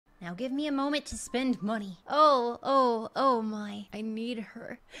Now give me a moment to spend money. Oh my. I need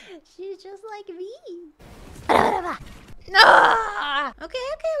her. She's just like me. Okay,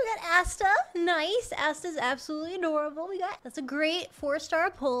 we got Asta. Nice. Asta's absolutely adorable. That's a great 4-star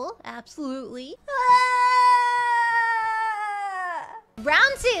pull. Absolutely.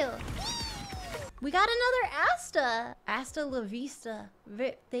 Round 2. We got another Asta. Asta La Vista.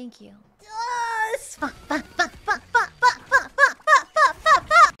 Thank you.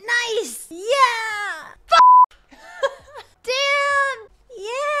 Nice. Yeah. Damn.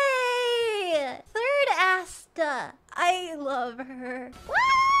 Yay. 3rd Asta. I love her.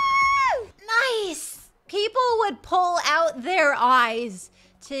 Woo! Nice. People would pull out their eyes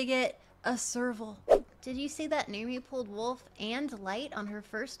to get a serval. Did you see that Naomi pulled Wolf and Light on her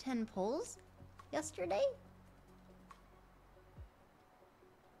first 10 pulls yesterday?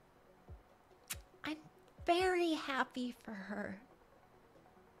 I'm very happy for her.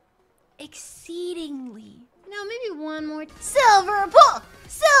 Exceedingly. Now maybe one more. Silver pull!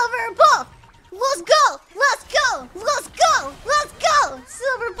 Silver pull! Let's go! Let's go! Let's go! Let's go!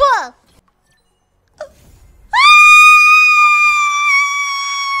 Silver pull!